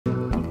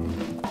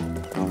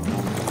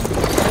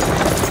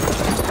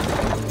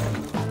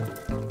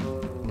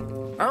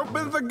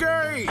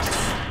please!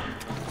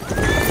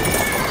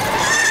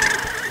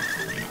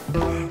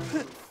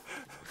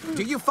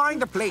 Do you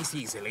find the place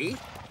easily?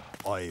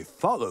 I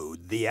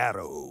followed the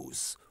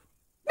arrows.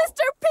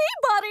 Mr.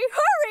 Peabody,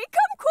 hurry!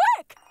 Come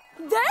quick!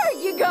 There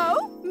you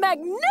go!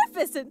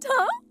 Magnificent,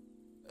 huh?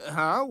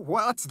 Huh?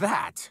 What's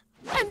that?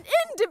 An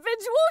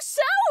individual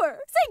shower!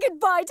 Say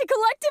goodbye to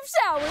collective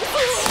showers!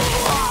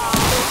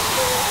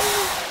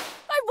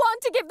 I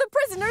want to give the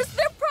prisoners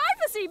their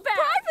privacy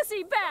back!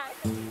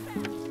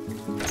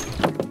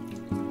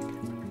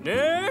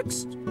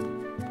 Next!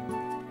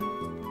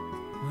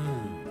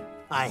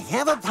 I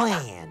have a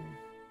plan.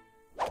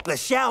 The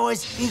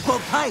showers equal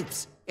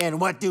pipes. And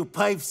what do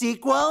pipes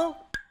equal?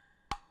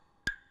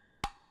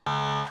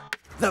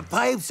 The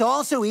pipes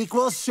also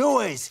equal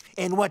sewers.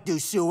 And what do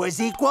sewers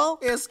equal?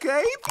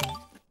 Escape?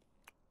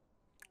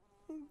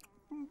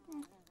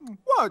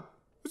 What?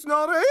 It's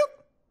not it?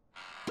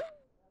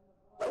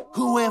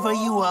 Whoever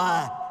you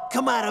are,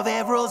 come out of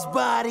Averil's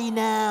body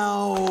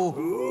now.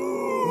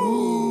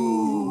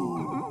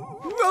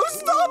 No,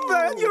 stop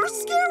that! You're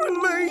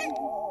scaring me!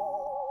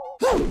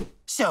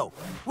 So,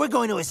 we're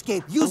going to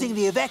escape using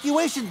the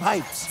evacuation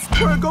pipes.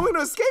 We're going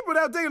to escape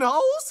without digging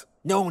holes?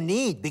 No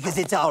need, because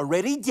it's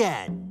already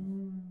done.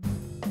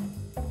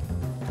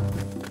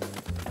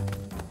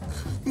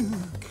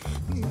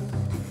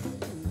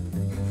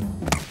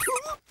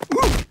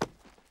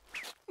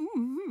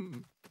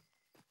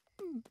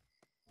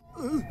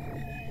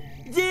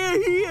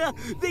 They're here!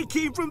 They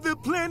came from the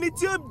planet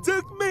to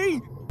abduct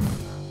me!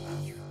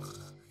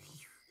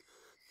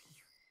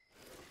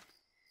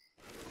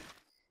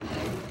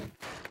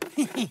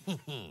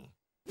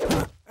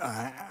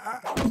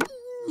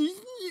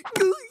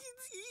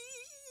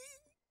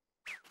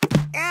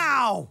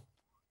 Ow!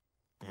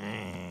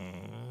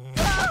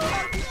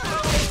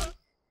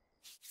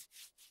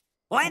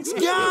 Let's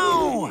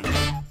go!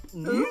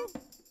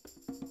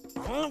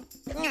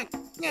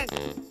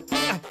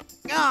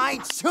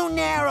 It's too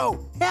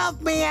narrow!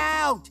 Help me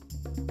out!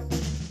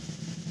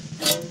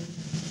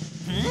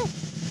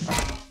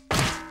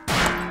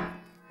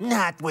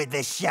 Not with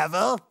the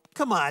shovel.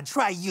 Come on,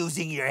 try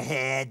using your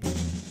head.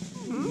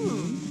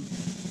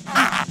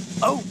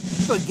 Oh,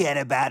 forget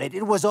about it.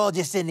 It was all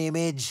just an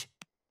image.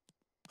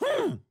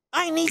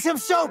 I need some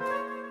soap.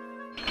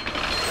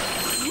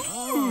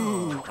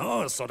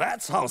 Oh, so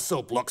that's how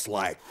soap looks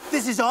like.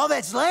 This is all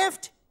that's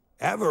left?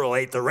 Averil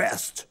ate the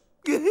rest.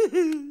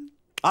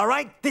 All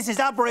right, this is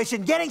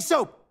Operation Getting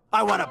Soap.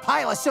 I want a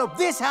pile of soap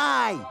this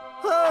high.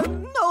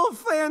 No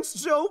offense,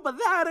 Joe, but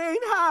that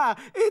ain't high.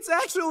 It's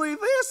actually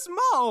this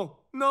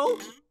small. No?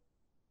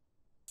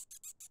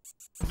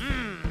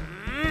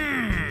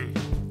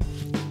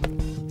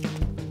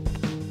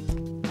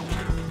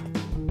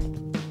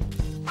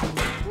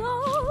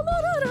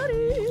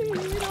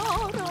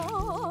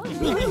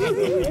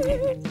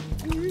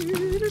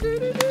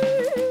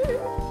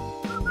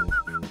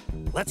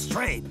 Let's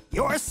trade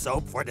your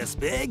soap for this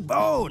big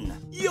bone.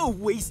 You're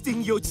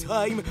wasting your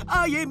time.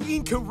 I am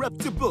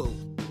incorruptible.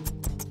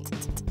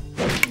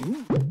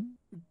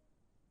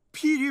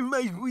 Pity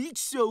my weak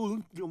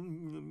soul.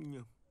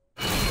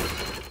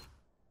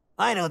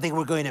 I don't think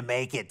we're going to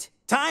make it.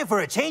 Time for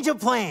a change of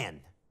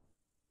plan.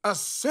 A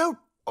soap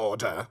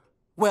order?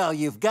 Well,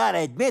 you've got to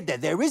admit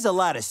that there is a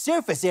lot of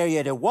surface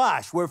area to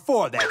wash. We're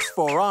four. That's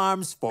 4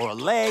 arms, 4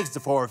 legs,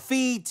 4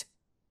 feet.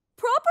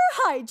 Proper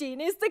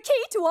hygiene is the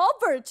key to all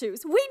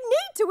virtues. We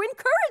need to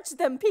encourage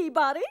them,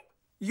 Peabody.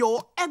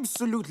 You're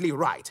absolutely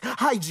right.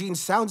 Hygiene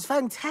sounds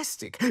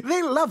fantastic.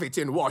 They love it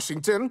in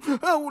Washington.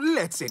 Oh,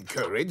 let's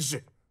encourage.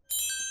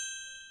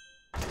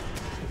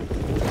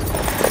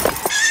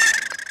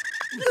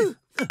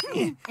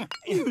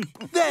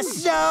 The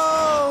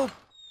soap!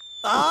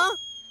 Huh?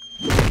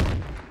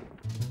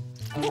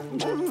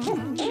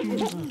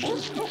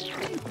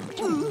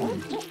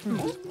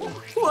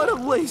 What a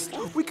waste.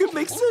 We could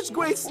make such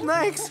great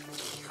snacks.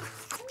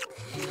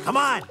 Come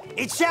on,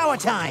 it's shower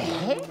time.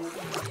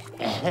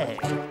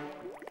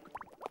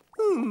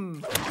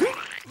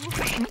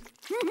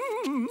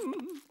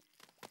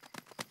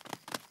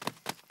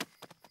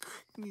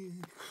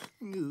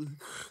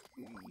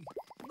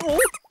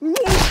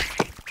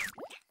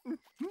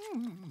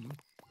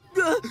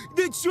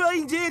 They're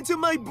trying to enter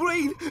my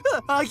brain.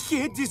 I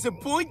can't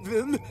disappoint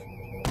them.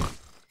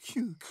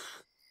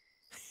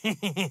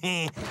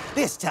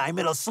 This time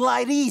it'll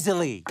slide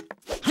easily.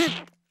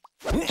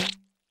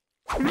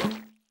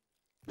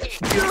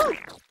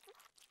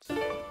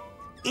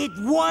 It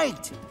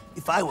worked!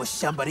 If I was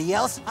somebody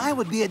else, I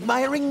would be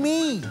admiring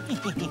me.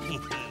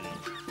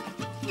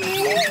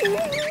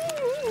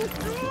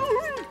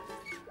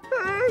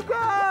 Hey,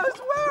 guys,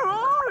 where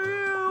are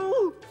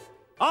you?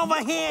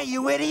 Over here,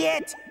 you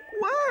idiot!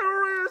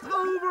 Where is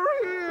over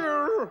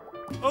here?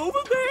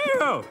 Over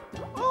there!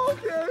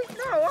 Okay,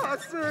 now I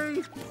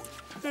see.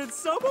 Did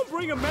someone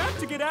bring a map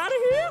to get out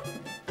of here?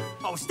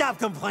 Oh, stop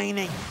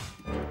complaining.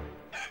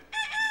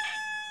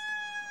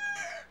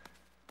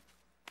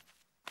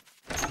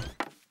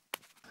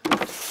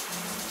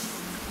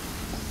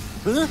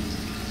 Huh?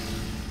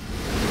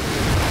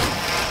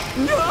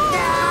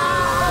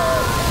 No!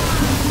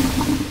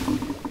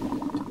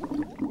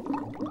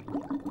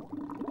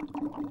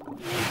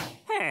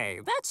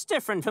 What's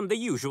different from the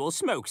usual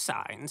smoke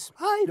signs?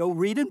 I don't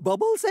read in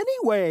bubbles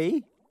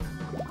anyway.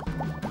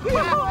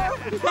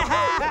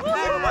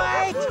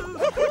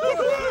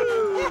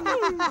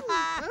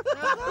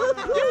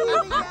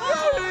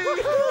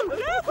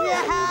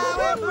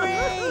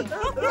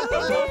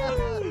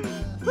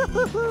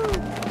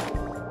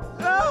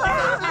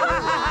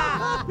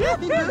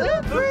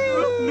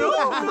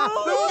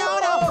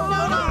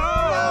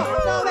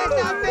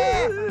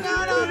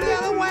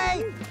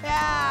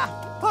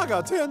 I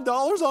got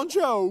 $10 on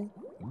Joe.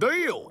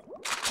 Deal.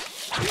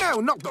 No,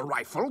 not the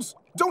rifles.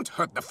 Don't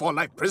hurt the 4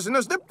 life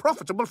prisoners. They're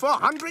profitable for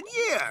 100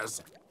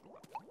 years.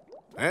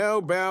 How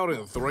about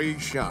in 3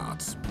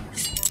 shots?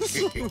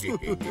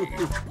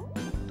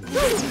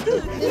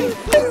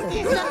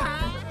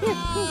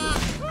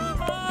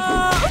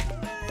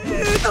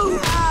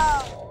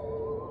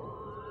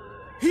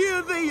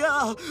 Here they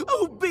are!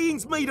 Oh,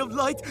 beings made of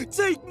light,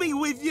 take me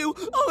with you.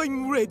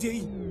 I'm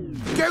ready.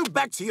 Go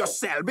back to your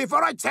cell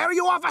before I tear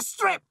you off a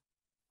strip!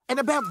 And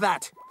about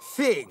that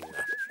thing,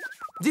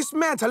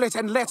 dismantle it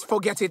and let's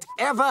forget it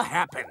ever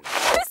happened.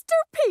 Mr.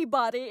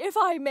 Peabody, if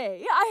I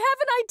may, I have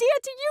an idea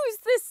to use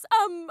this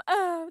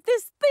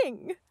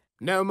thing.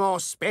 No more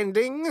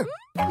spending?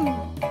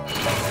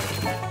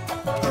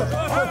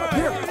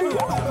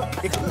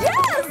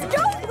 Yes,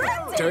 go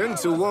Red! 10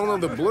 to 1 on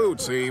the blue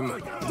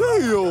team.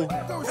 Deal.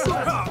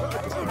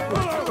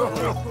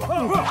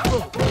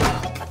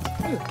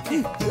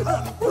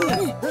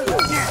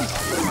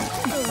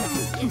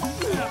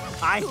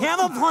 I have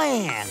a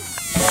plan.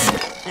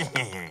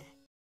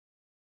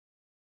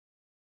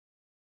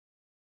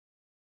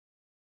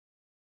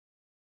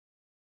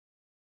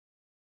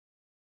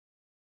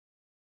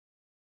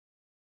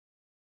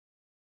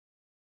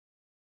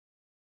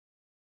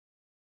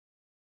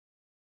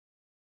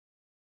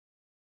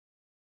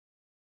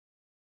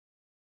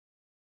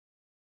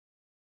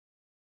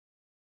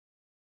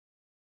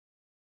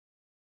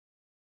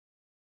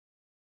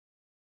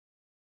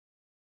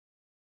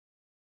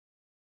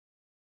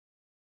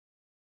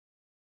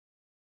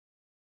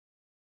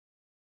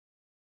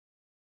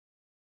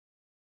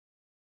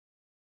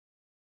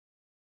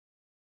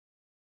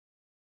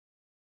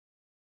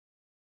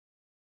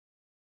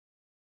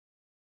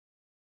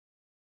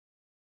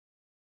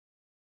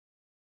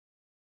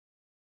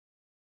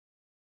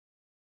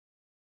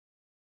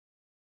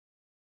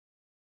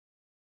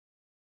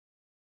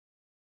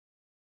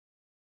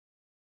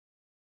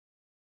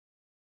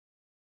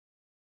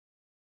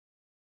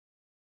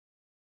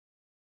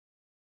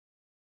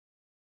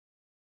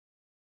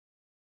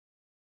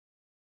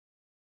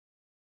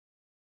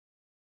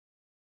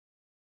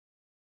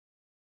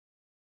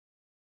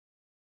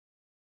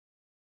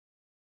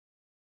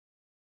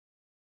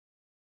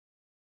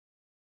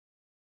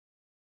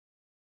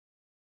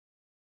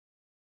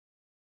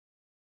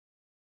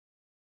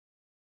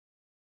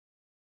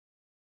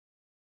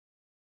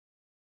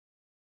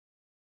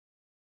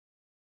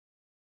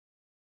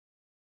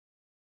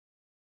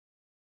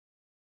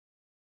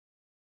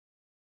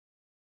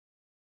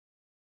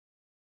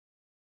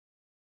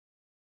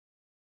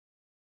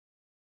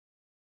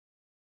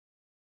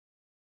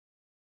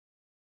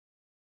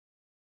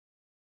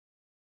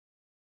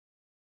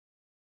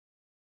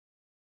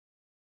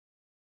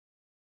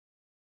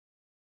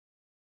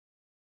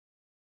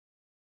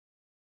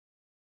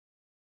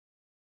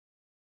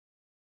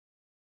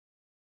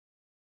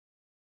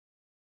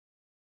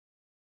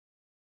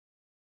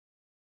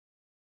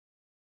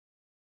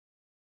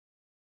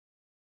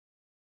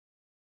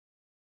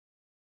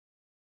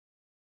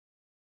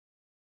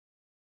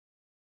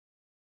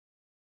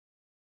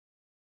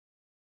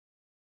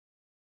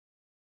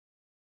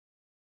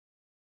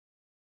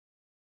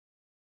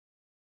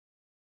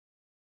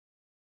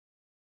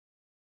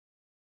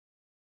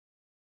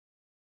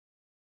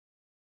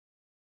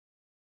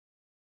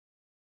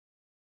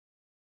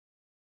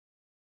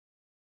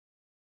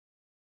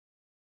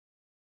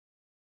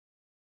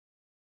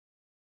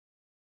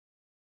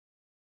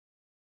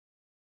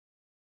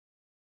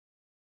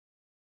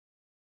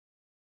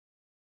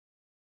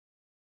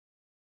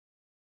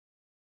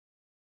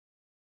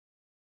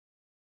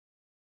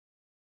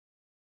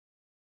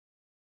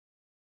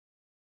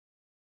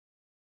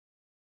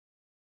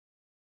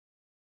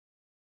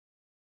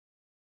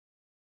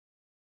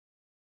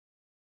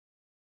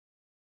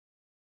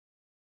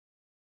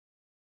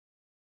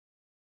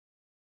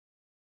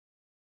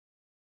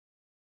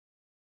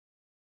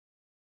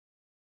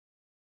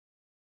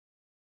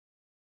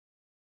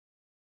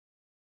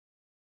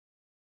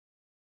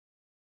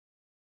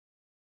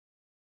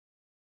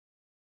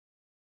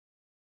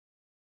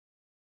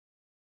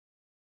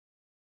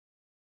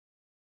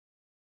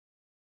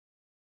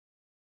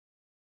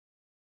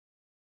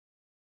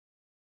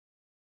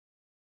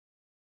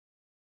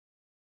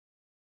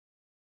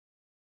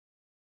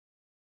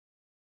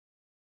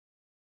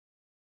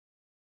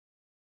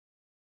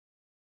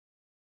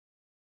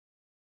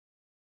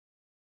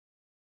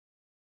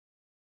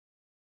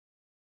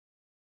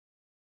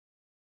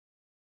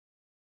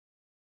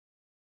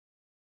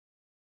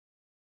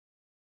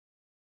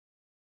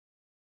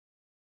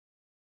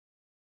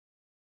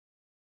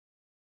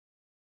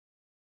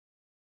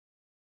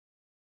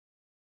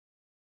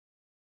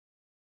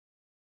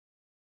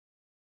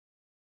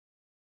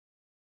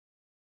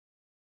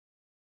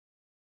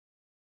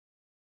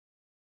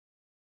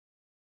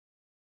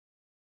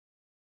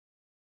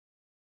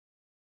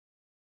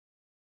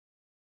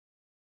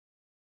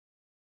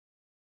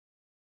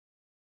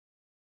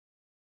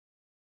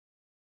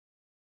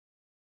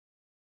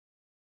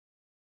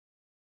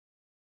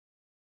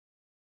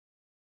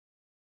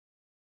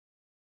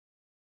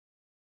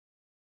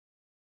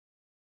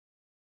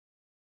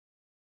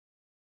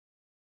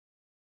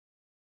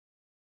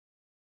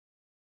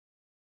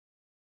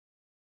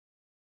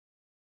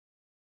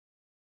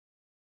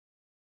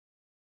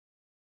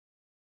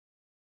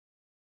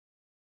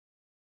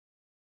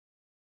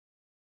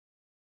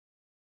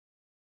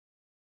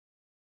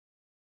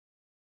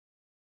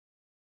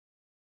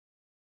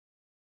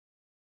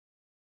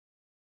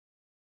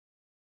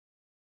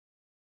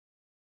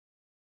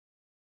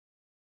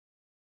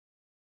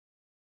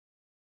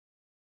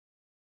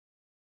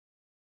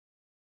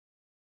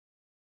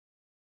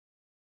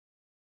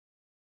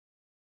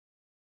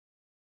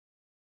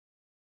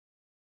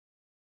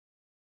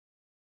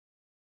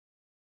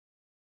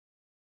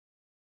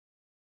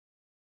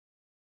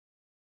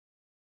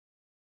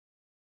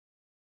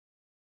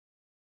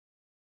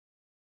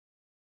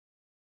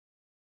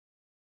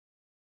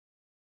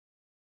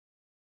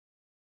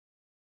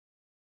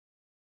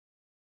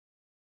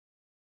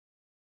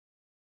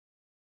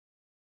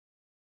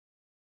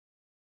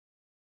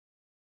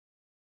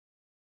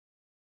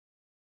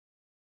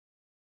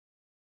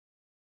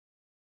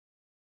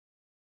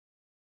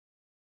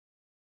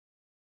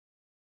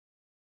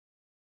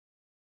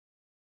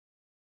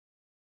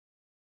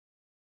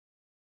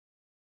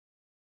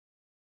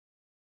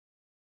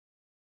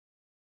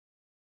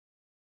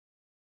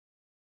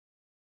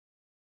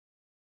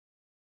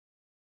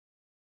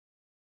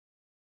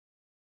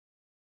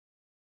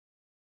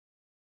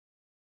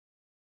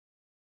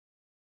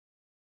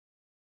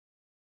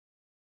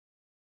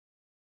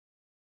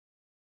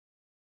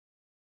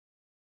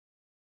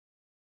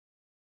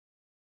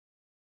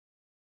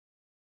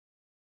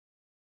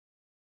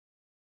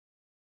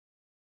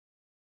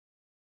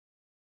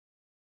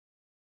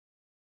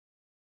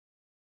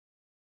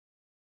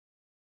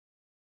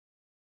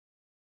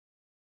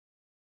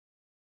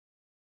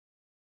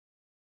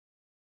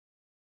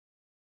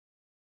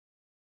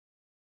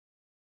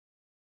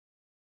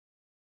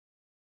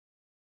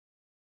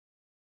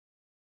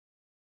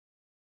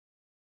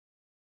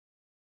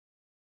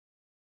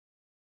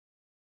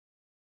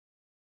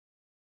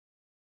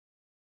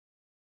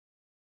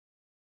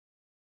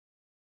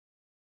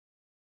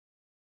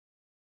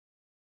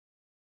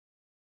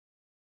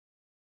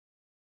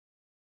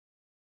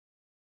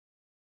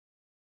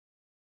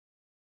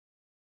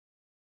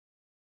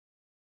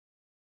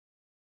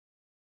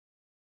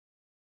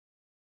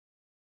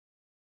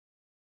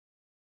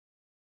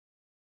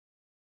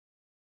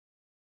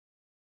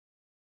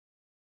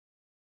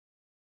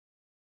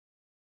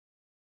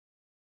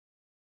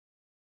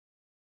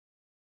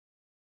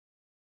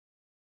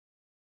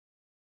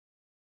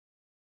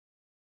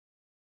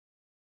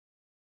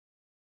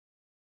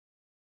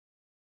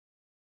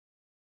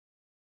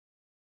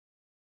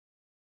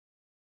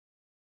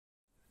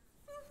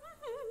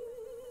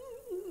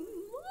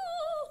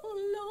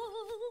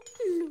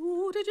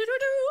 What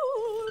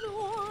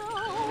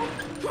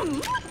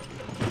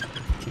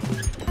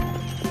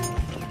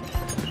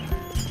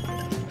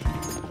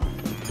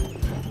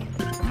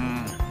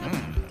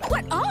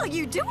are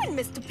you doing,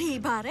 Mr.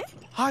 Peabody?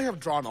 I have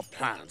drawn up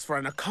plans for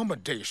an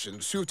accommodation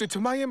suited to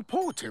my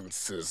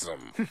importanceism.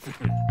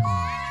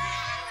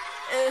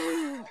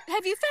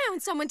 Have you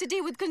found someone to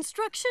deal with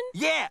construction?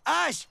 Yeah,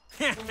 us.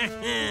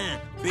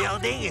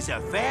 Building is a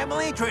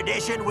family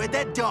tradition with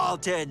the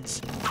Daltons.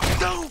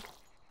 Go!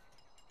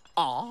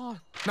 Ah,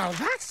 now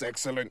that's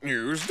excellent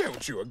news,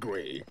 don't you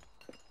agree?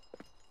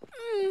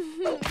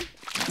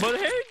 But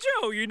hey,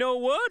 Joe, you know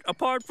what?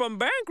 Apart from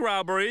bank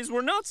robberies,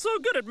 we're not so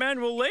good at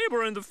manual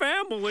labor in the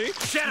family.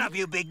 Shut up,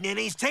 you big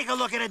ninnies. Take a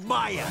look and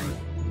admire.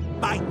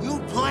 My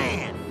new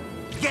plan.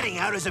 Getting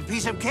out is a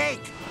piece of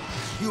cake.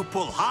 You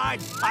pull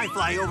hard, I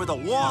fly over the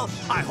wall,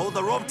 I hold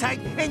the rope tight,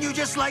 and you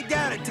just slide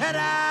down and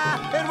ta-da!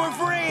 And we're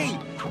free!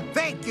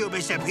 Thank you,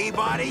 Mr.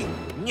 Peabody.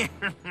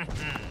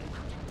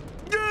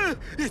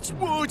 It's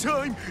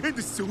wartime, and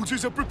the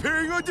soldiers are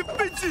preparing our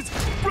defenses.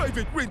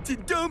 Private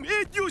Renton Dome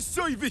at your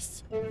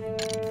service.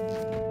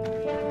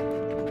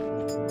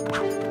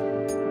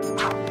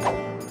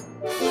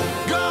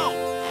 Go!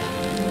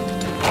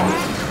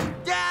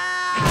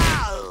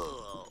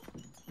 Ah!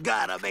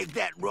 Gotta make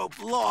that rope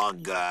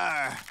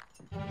longer.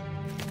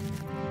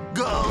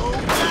 Go!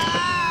 Ah!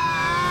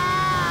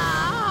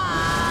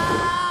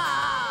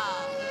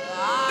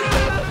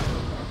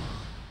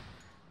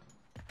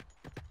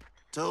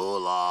 Too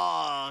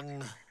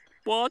long.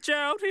 Watch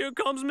out, here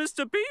comes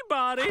Mr.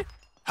 Peabody.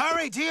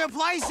 Hurry to your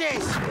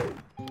places!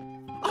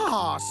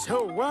 Ah,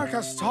 so work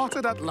has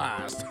started at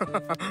last.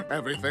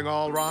 Everything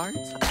all right?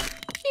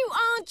 You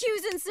aren't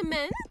using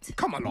cement?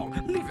 Come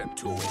along, leave him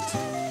to it.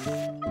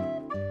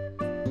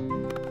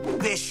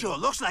 This sure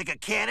looks like a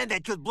cannon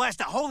that could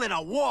blast a hole in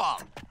a wall.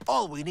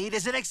 All we need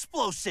is an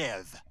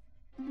explosive.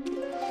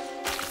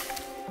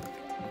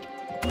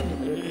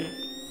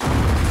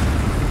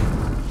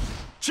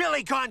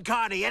 Chili con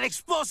carne, an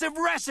explosive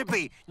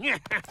recipe. They're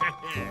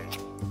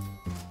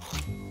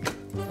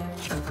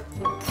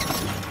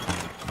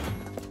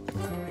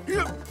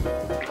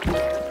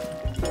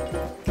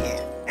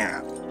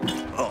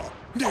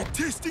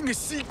testing a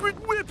secret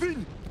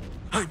weapon.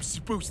 I'm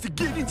supposed to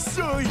get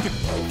inside.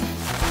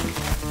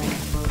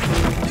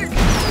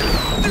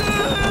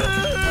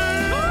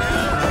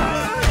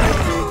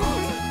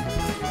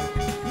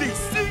 They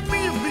sent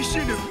me a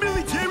mission of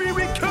military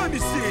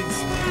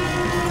reconnaissance.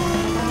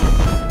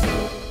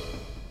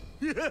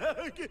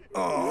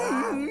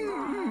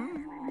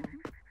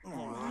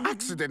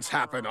 Accidents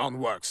happen on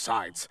work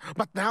sites,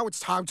 but now it's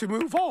time to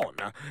move on.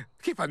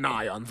 Keep an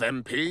eye on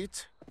them,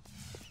 Pete.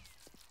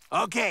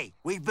 Okay,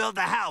 we build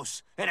the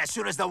house, and as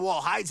soon as the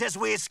wall hides us,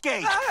 we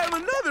escape. I have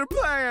another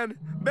plan.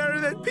 Better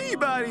than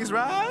Peabody's,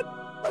 right?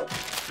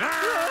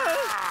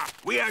 Ah!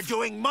 We are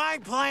doing my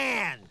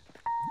plan.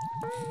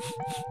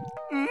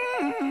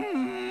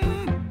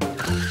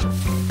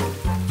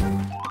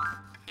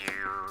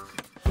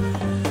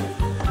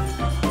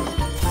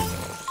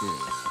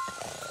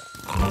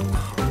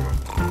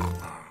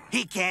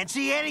 He can't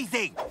see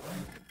anything.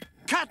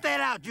 Cut that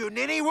out, you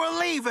ninny. We're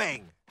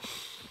leaving.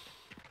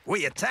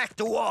 We attack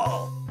the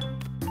wall.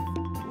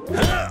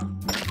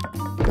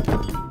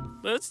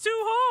 That's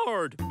too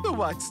hard. The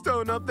white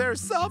stone up there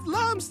is soft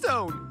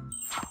limestone.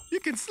 You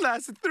can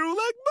slice it through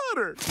like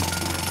butter.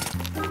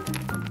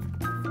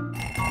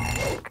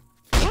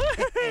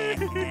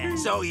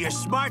 So you're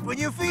smart when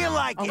you feel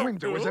like it. A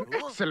window is an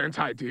excellent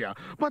idea,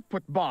 but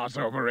put bars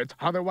over it.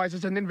 Otherwise,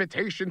 it's an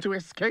invitation to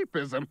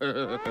escapism.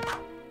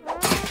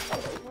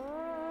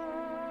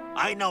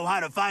 I know how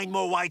to find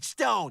more white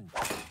stone.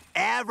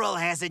 Avril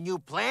has a new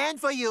plan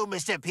for you,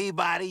 Mr.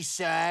 Peabody,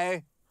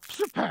 sir.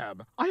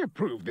 Superb. I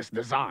approve this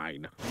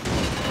design.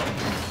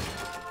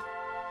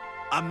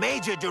 A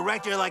major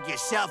director like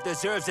yourself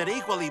deserves an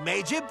equally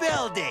major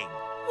building.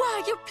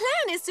 Why, your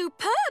plan is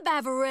superb,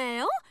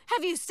 Averell.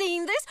 Have you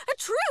seen this? A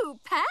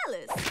true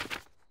palace.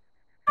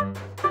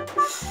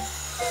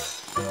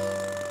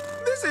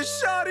 This is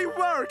shoddy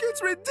work.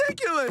 It's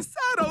ridiculous.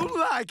 I don't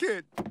like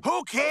it.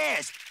 Who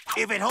cares?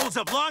 If it holds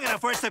up long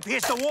enough for us to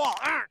pierce the wall.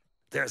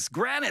 There's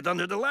granite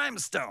under the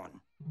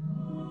limestone.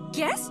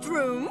 Guest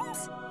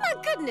rooms? My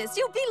goodness,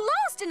 you'll be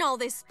lost in all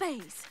this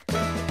space.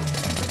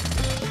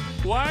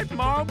 White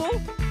marble?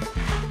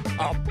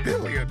 A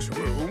billiards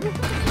room?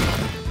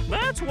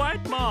 That's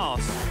white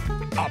moss.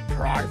 A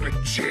private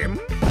gym?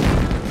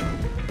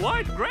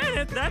 White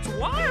granite? That's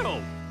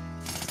wild.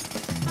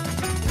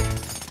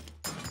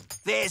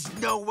 There's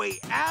no way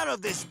out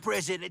of this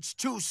prison. It's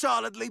too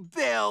solidly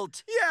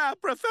built. Yeah,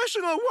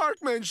 professional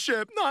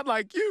workmanship, not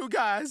like you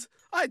guys.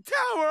 I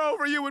tower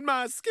over you with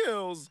my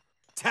skills.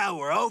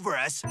 Tower over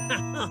us?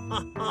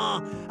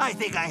 I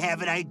think I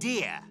have an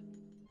idea.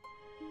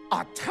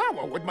 A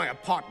tower with my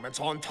apartments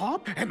on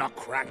top and a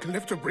crank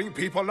lift to bring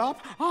people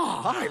up?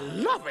 Ah, I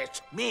love it.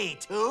 Me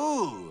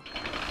too.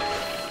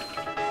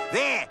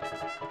 There.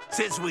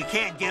 Since we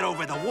can't get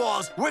over the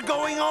walls, we're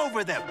going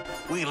over them.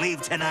 We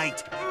leave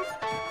tonight.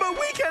 But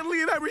We can't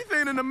leave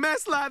everything in a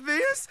mess like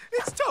this.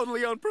 It's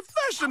totally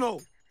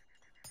unprofessional.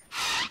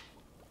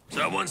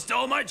 Someone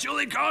stole my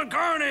chili con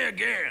carne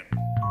again.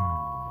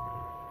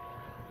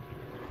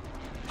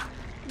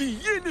 The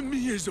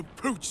enemy is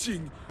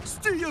approaching.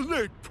 Stay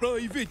alert,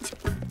 Private.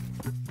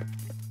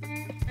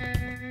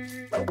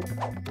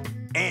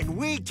 And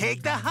we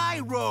take the high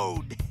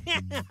road.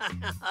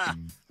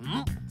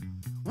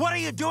 What are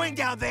you doing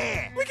down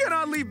there? We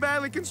cannot leave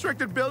badly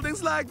constructed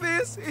buildings like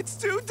this. It's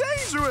too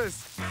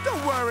dangerous.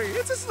 Don't worry,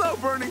 it's a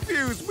slow-burning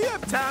fuse. We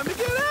have time to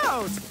get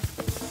out.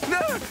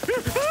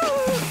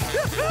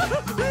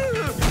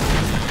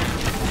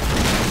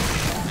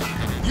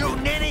 You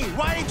ninny,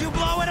 why did you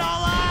blow it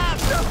all up?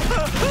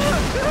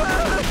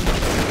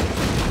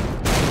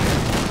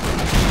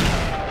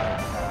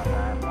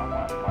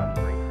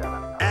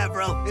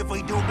 Avril, if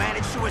we do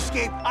manage to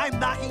escape, I'm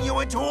knocking you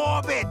into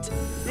orbit.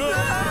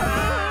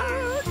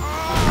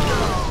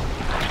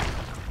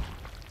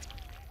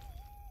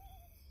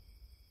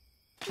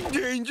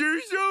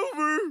 Danger's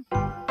over.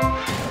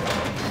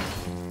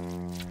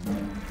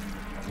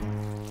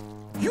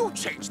 You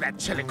change that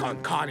chili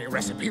con carne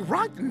recipe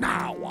right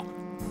now.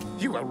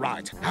 You were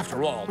right.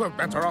 After all, we're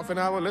better off in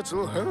our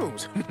little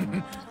homes.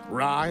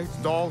 Right,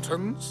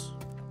 Daltons?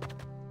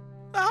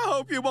 I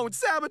hope you won't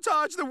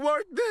sabotage the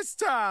work this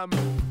time.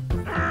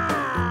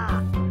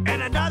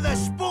 And another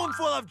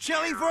spoonful of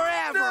chili for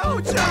Avril.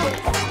 No, Joe!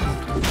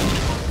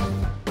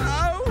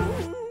 Ow!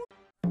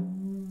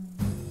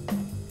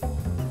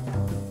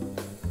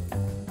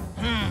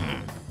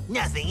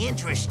 Nothing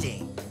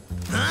interesting.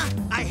 Huh?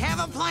 I have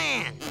a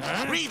plan.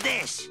 Read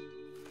this.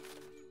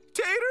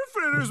 Tater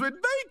fritters with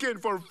bacon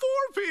for 4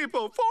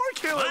 people. 4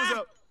 kilos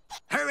Huh? of...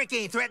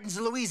 Hurricane threatens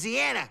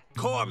Louisiana.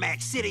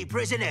 Cormac City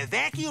prison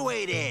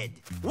evacuated.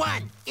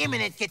 1,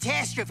 imminent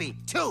catastrophe.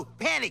 2,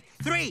 panic.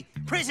 3,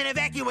 prison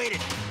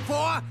evacuated.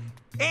 4,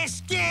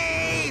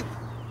 escape!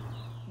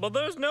 But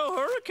there's no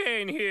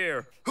hurricane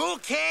here. Who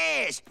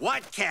cares?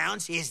 What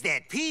counts is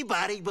that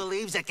Peabody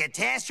believes a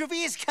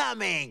catastrophe is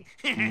coming.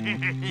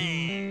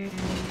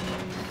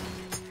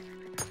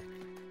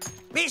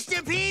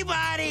 Mr.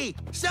 Peabody,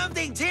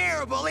 something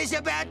terrible is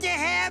about to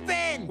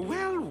happen.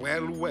 Well,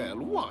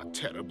 what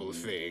terrible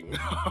thing?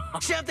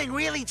 Something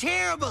really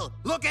terrible.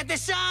 Look at the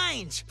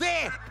signs.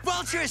 There,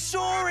 vultures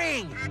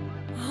soaring.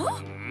 Huh?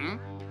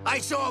 I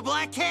saw a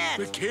black cat.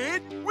 The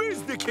kid?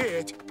 Where's the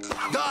kid?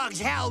 Dogs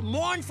howl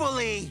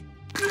mournfully.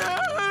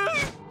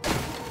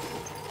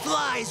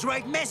 Flies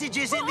write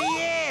messages in the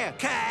air.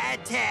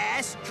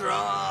 Catastrophe.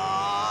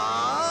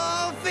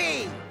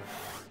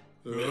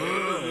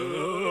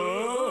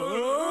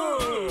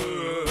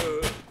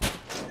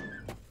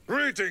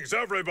 Greetings,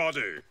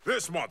 everybody!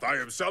 This month I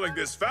am selling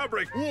this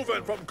fabric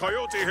woven from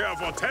coyote hair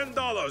for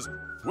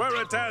 $10.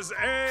 Wear it as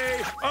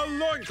a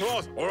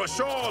loincloth, or a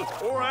shawl,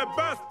 or a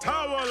bath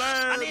towel,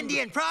 and... An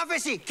Indian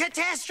prophecy.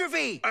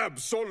 Catastrophe.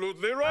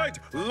 Absolutely right!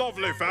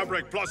 Lovely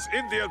fabric plus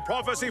Indian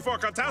prophecy for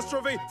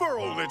catastrophe for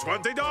only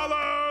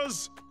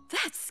 $20!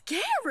 That's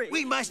scary.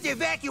 We must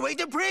evacuate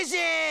the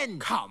prison.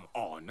 Come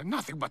on,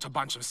 nothing but a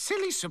bunch of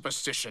silly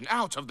superstition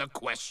out of the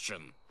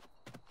question.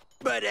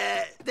 But,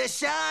 the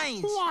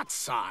signs. What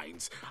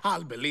signs?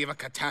 I'll believe a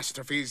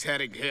catastrophe's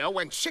heading here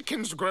when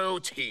chickens grow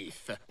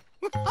teeth.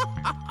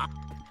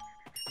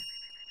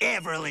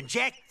 Avril and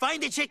Jack,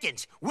 find the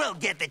chickens. We'll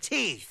get the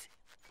teeth.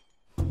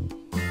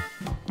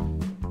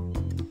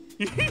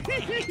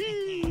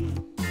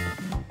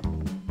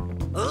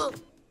 Oh.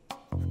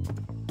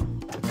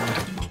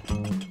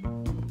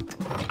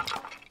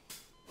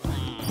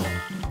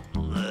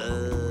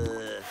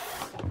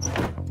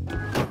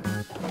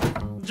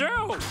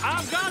 Joe,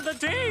 I've got the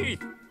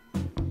teeth.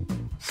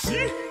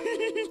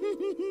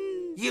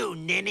 You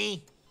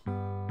ninny.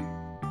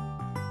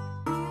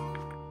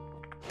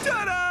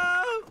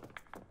 Ta-da!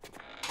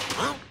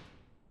 Huh?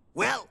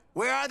 Well,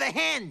 where are the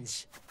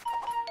hens?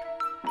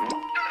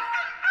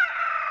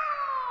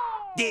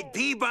 Did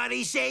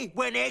Peabody say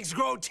when eggs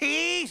grow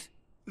teeth?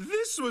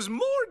 This was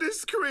more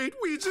discreet.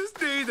 We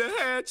just need to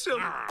hatch them.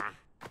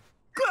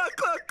 Cluck,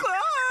 cluck, cluck,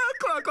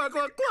 cluck, cluck,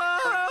 cluck,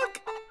 cluck.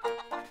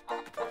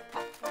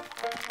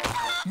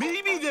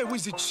 Maybe there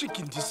was a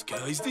chicken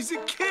disguised as a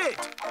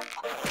cat.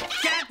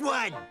 Got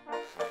one.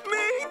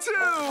 Me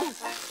too.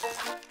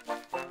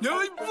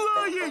 I'm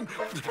flying.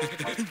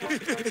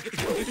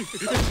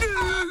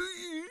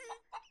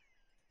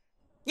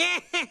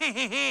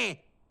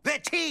 The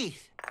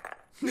teeth.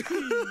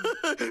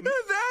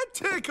 That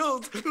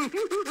tickled.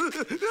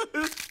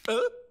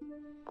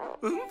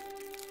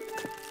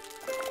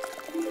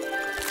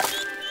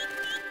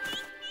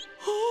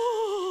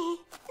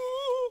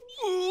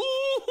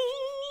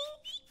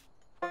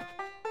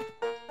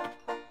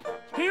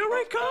 Here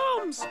he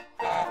comes.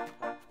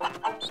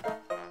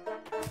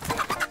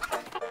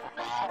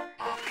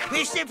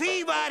 Mr.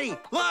 Peabody,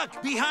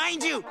 look,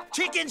 behind you,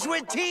 chickens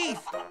with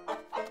teeth.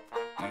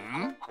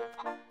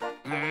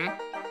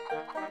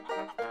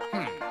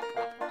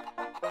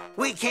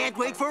 We can't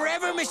wait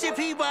forever, Mr.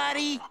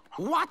 Peabody.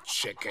 What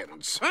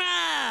chickens?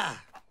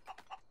 Ah!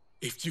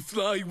 If you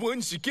fly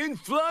once, you can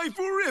fly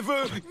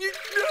forever.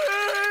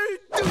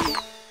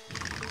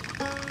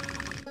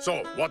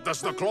 So, what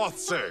does the cloth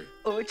say?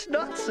 Oh, it's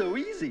not so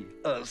easy.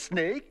 A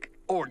snake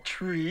or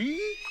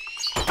tree?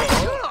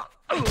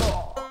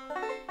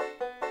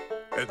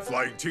 And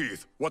flying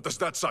teeth, what does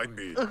that sign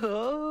mean?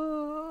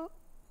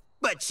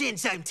 But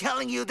since I'm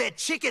telling you that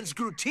chickens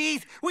grew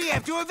teeth, we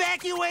have to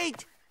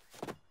evacuate!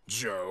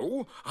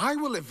 Joe, I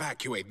will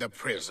evacuate the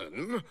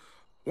prison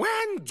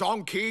when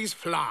donkeys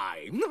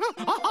fly.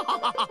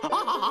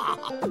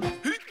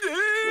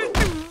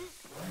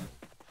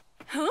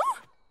 Huh?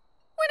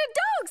 When a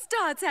dog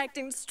starts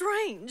acting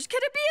strange,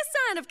 could it be a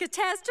sign of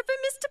catastrophe,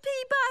 Mr.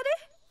 Peabody?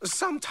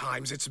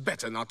 Sometimes it's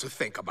better not to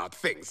think about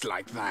things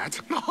like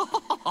that.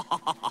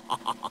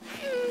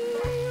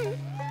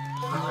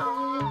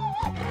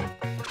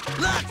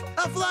 Look!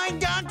 A flying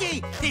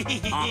donkey!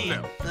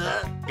 No,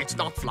 it's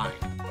not flying.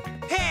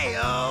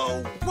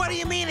 Hey-oh! What do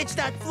you mean it's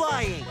not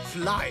flying?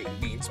 Flying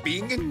means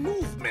being in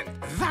movement.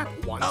 That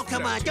one. Oh,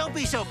 come on, don't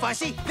be so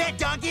fussy. That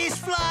donkey is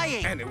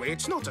flying! Anyway,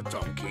 it's not a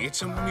donkey,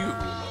 it's a mule.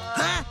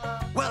 Huh?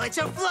 Well, it's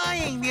a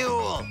flying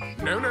mule!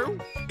 No,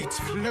 it's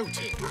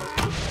floating.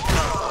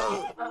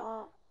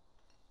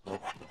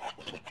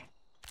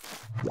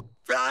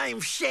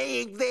 I'm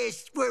saying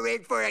this, we're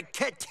in for a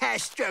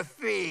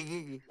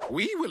catastrophe.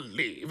 We will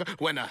leave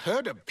when a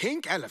herd of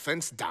pink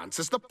elephants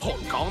dances the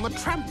polka on the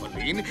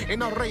trampoline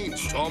in a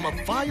rainstorm of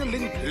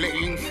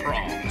violin-playing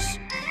frogs.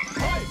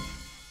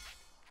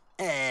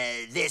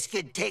 This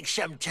could take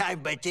some time,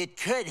 but it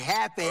could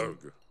happen.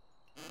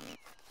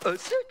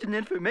 Certain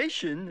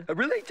information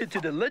related to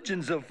the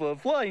legends of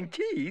flying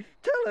teeth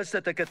tell us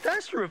that the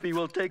catastrophe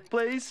will take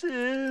place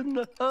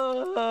in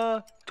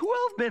 12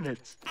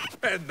 minutes.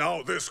 And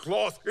now this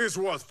cloth is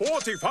worth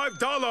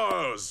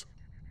 $45.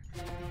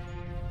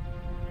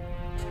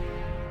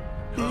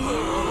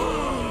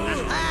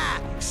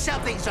 Aha!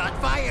 Something's on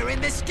fire in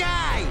the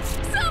sky!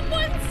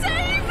 Someone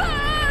save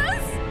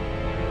us!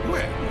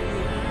 Well,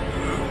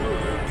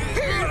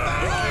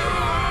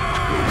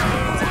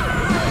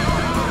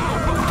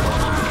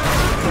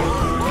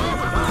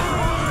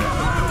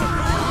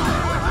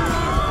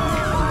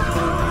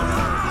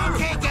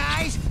 Okay,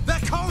 guys, the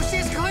coast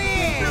is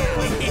clear!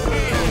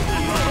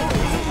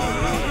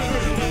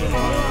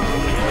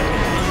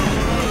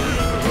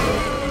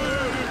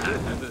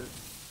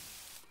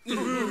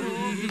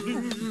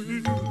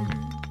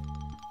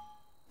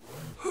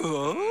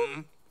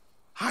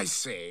 I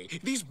say,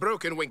 these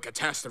broken wing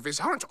catastrophes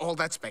aren't all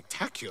that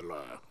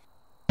spectacular.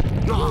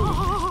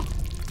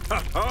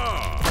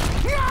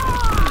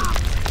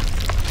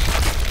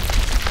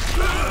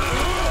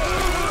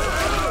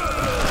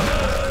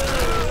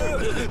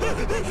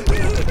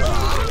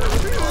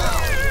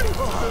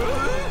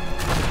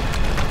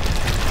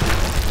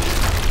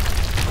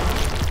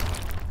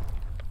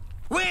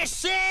 We're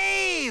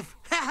safe!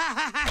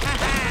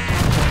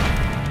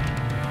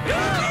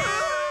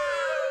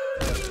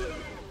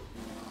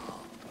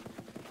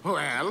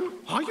 Well,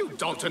 are you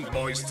Dalton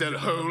boys still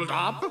holed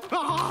up?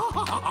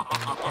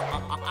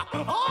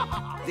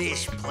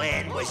 This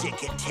plan was a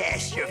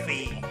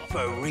catastrophe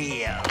for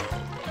real.